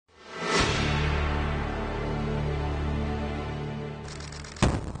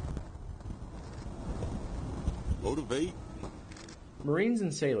motivate. Marines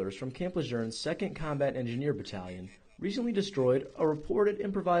and sailors from Camp Lejeune's 2nd Combat Engineer Battalion recently destroyed a reported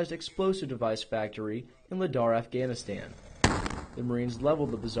improvised explosive device factory in Ladar, Afghanistan. The Marines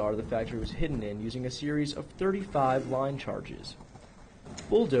leveled the bazaar the factory was hidden in using a series of 35 line charges.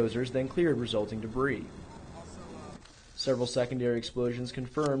 Bulldozers then cleared resulting debris. Several secondary explosions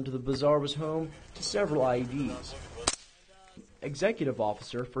confirmed the bazaar was home to several IEDs. Executive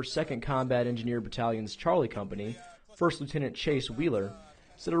Officer for 2nd Combat Engineer Battalion's Charlie Company, 1st Lieutenant Chase Wheeler,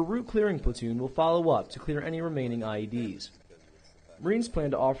 said a route clearing platoon will follow up to clear any remaining IEDs. Marines plan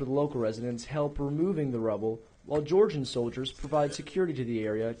to offer the local residents help removing the rubble, while Georgian soldiers provide security to the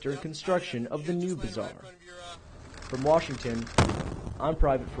area during construction of the new bazaar. From Washington, I'm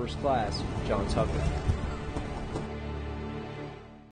Private First Class John Tucker.